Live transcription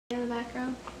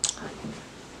background?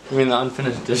 You mean the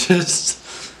unfinished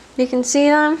dishes? You can see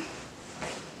them?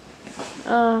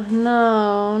 Oh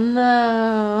no,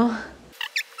 no.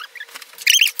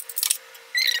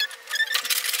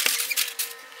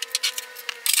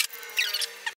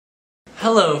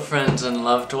 Hello friends and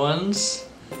loved ones.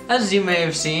 As you may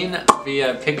have seen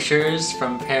via pictures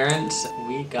from parents,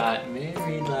 we got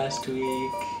married last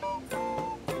week.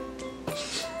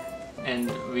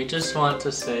 And we just want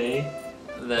to say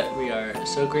that we are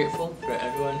so grateful for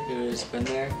everyone who has been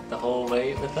there the whole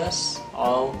way with us,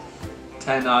 all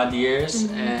 10 odd years,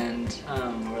 and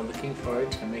we're looking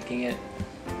forward to making it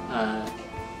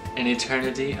an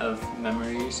eternity of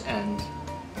memories and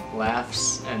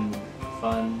laughs and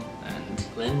fun, and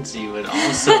Lindsay would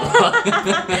also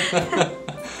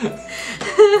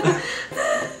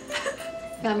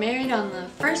Got married on the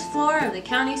first floor of the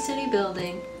county city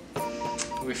building.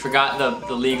 We forgot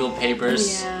the legal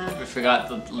papers. Yeah. We forgot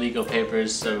the legal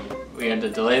papers, so we had to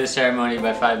delay the ceremony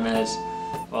by 5 minutes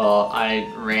while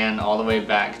I ran all the way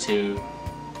back to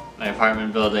my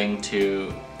apartment building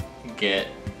to get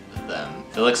them.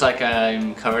 If it looks like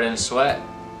I'm covered in sweat,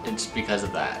 it's because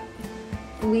of that.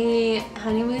 We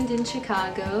honeymooned in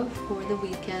Chicago for the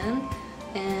weekend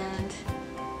and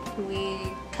we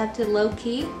kept it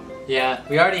low-key. Yeah,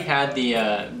 we already had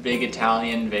the big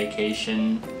Italian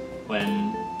vacation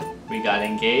when we got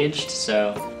engaged,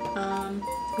 so...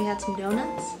 we had some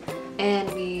donuts, and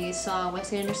we saw a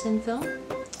Wes Anderson film,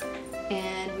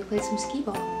 and we played some skee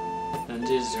ball.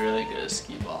 Lindsay's really good at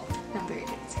skee ball. I'm very good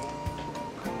at skee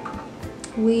ball.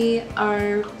 We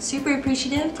are super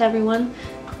appreciative to everyone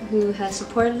who has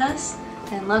supported us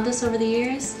and loved us over the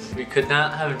years. We could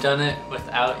not have done it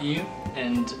without you,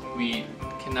 and we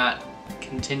cannot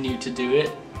continue to do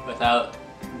it without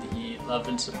the love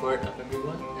and support of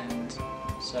everyone, and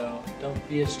so don't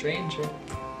be a stranger.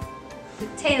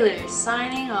 Taylor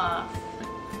signing off.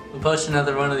 We'll post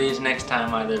another one of these next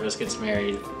time either of us gets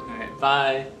married. Alright,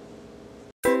 bye!